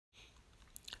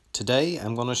Today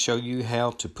I'm going to show you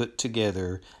how to put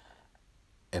together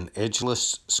an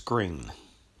edgeless screen.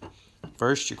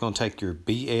 First, you're going to take your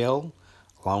BL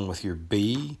along with your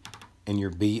B and your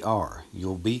BR.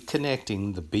 You'll be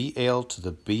connecting the BL to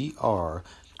the BR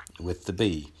with the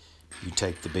B. You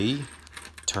take the B,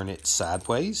 turn it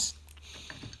sideways,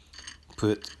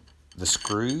 put the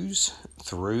screws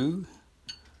through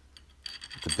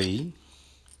the B.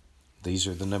 These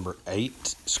are the number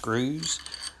 8 screws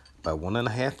by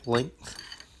 1.5 length.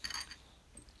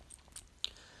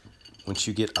 Once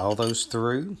you get all those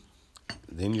through,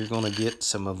 then you're going to get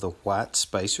some of the white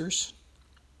spacers.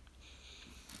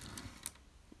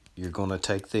 You're going to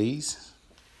take these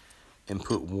and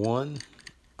put one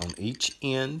on each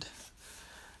end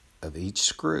of each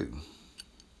screw.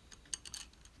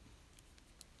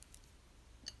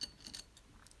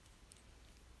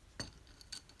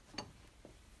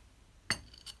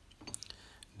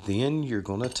 Then you're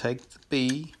going to take the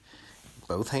B,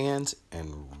 both hands,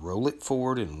 and roll it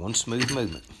forward in one smooth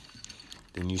movement.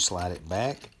 Then you slide it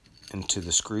back into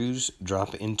the screws,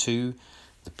 drop it into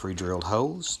the pre-drilled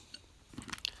holes.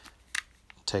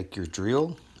 Take your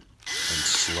drill and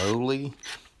slowly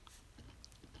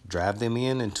drive them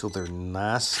in until they're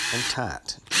nice and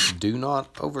tight. Do not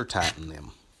over tighten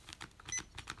them.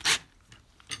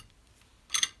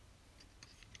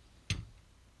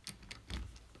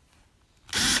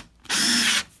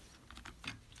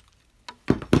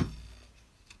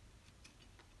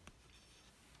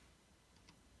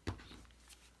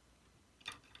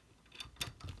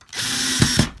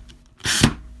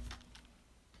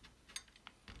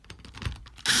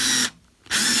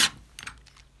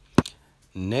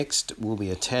 Next, we'll be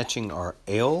attaching our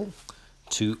L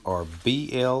to our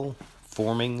BL,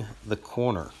 forming the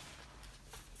corner.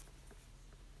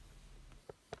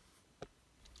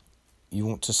 You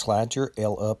want to slide your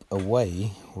L up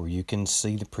away where you can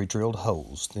see the pre-drilled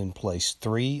holes. Then place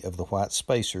 3 of the white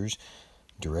spacers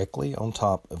directly on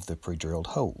top of the pre-drilled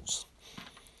holes.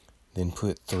 Then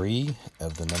put 3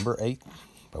 of the number 8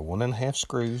 by 1.5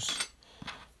 screws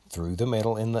through the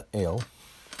metal in the L.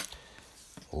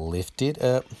 Lift it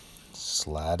up,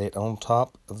 slide it on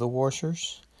top of the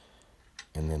washers,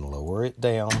 and then lower it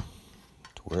down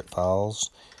to where it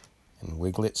falls and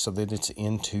wiggle it so that it's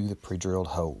into the pre-drilled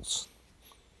holes.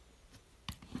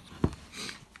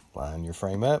 Line your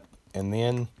frame up and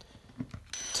then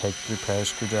take your power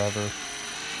screwdriver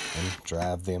and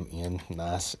drive them in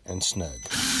nice and snug.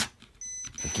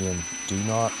 Again, do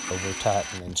not over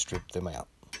tighten and strip them out.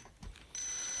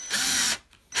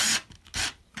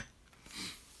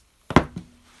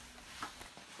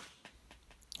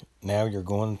 Now you're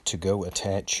going to go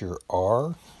attach your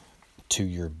R to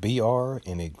your BR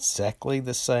in exactly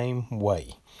the same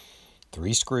way.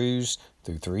 3 screws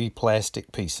through 3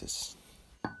 plastic pieces.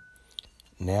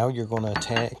 Now you're going to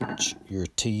attach your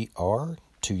TR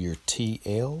to your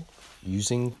TL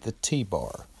using the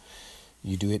T-bar.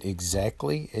 You do it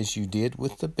exactly as you did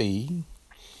with the B.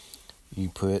 You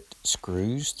put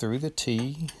screws through the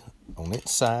T on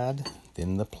its side,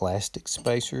 then the plastic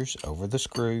spacers over the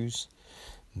screws.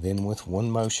 Then with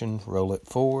one motion, roll it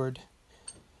forward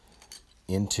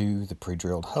into the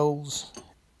pre-drilled holes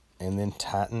and then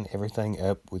tighten everything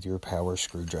up with your power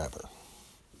screwdriver.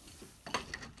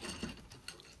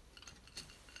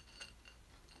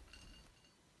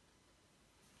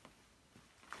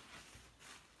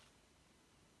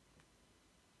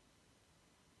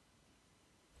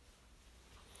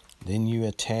 Then you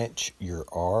attach your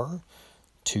R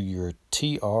to your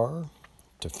TR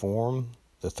to form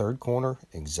the 3rd corner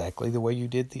exactly the way you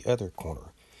did the other corner.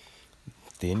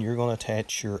 Then you're going to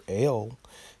attach your L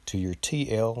to your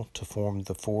TL to form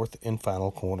the 4th and final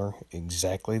corner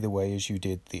exactly the way as you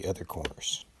did the other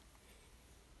corners.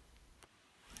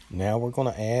 Now we're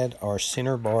going to add our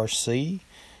center bar C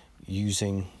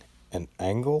using an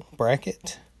angle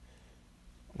bracket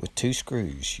with 2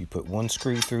 screws. You put 1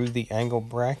 screw through the angle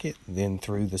bracket, then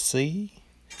through the C,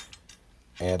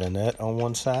 add a nut on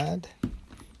one side,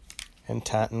 and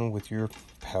tighten with your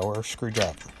power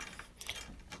screwdriver.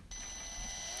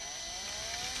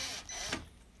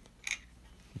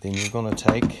 Then you're going to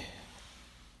take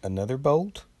another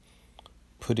bolt,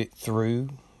 put it through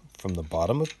from the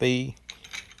bottom of B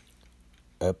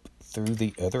up through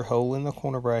the other hole in the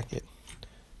corner bracket,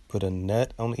 put a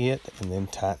nut on it, and then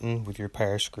tighten with your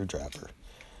power screwdriver.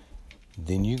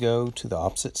 Then you go to the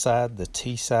opposite side, the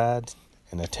T side,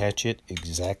 and attach it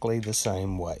exactly the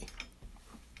same way.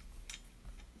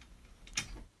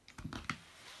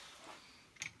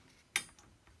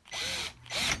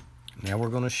 Now we're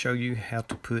going to show you how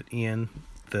to put in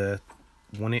the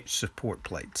 1-inch support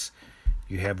plates.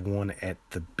 You have one at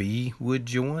the B wood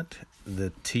joint,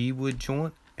 the T wood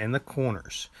joint, and the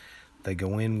corners. They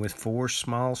go in with 4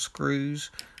 small screws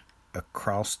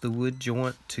across the wood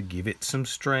joint to give it some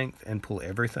strength and pull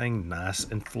everything nice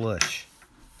and flush.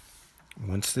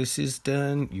 Once this is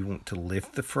done, you want to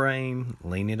lift the frame,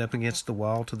 lean it up against the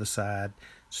wall to the side,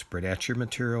 spread out your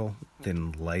material,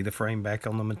 then lay the frame back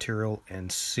on the material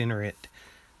and center it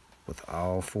with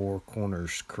all 4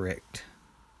 corners correct.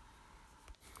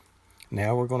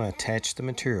 Now we're going to attach the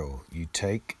material. You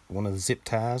take one of the zip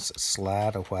ties,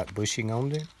 slide a white bushing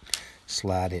on it,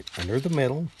 slide it under the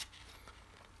metal,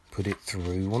 put it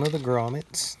through one of the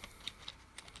grommets,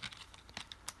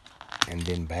 and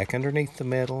then back underneath the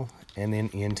metal, and then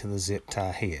into the zip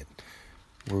tie head.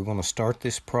 We're going to start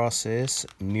this process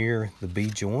near the B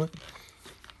joint.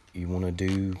 You want to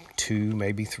do 2,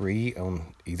 maybe 3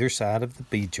 on either side of the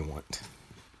B joint.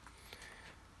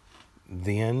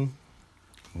 Then,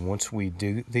 once we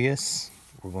do this,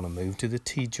 we're going to move to the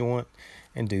T joint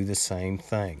and do the same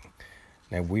thing.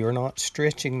 Now, we are not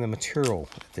stretching the material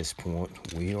at this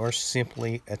point. We are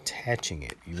simply attaching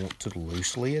it. You want to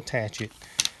loosely attach it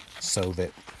so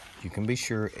that you can be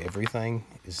sure everything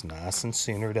is nice and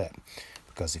centered up.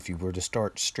 Because if you were to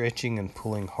start stretching and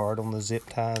pulling hard on the zip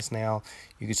ties now,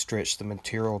 you could stretch the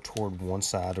material toward one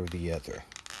side or the other.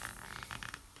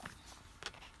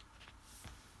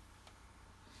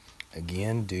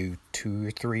 Again, do 2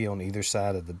 or 3 on either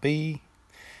side of the B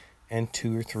and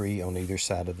 2 or 3 on either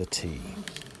side of the T.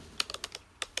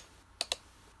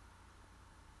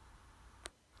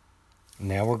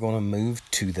 Now we're going to move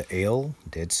to the L,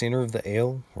 dead center of the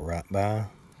L, right by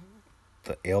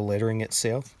the L lettering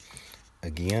itself.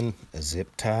 Again, a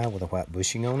zip tie with a white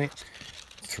bushing on it,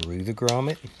 through the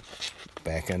grommet,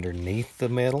 back underneath the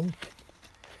metal,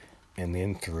 and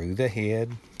then through the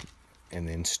head, and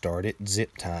then start it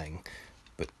zip tying.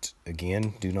 But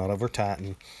again, do not over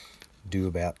tighten. Do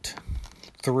about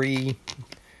 3,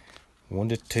 1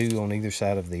 to 2 on either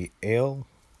side of the L.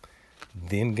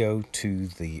 Then go to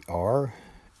the R,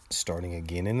 starting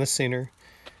again in the center,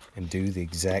 and do the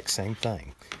exact same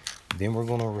thing. Then we're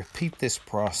going to repeat this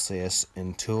process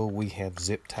until we have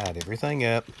zip tied everything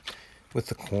up with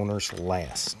the corners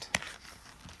last.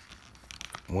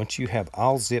 Once you have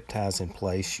all zip ties in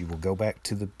place, you will go back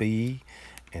to the B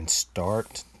and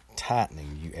start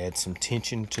tightening. You add some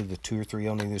tension to the 2 or 3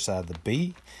 on either side of the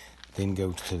B, then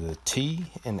go to the T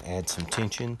and add some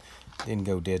tension, then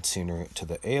go dead center to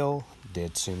the L,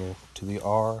 dead center to the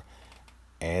R,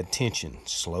 add tension,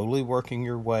 slowly working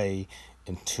your way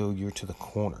until you're to the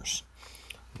corners.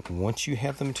 Once you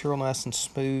have the material nice and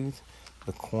smooth,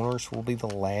 the corners will be the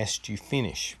last you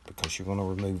finish because you're going to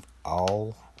remove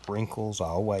all wrinkles,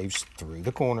 all waves through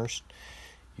the corners.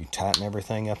 You tighten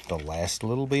everything up the last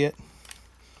little bit,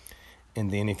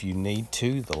 and then if you need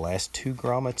to, the last 2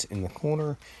 grommets in the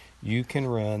corner, you can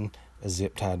run a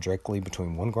zip tie directly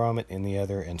between one grommet and the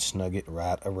other and snug it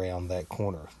right around that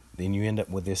corner. Then you end up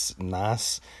with this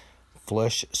nice,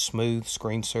 flush, smooth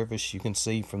screen surface. You can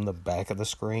see from the back of the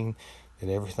screen that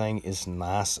everything is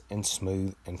nice and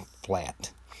smooth and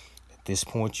flat. At this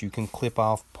point, you can clip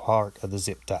off part of the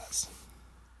zip ties.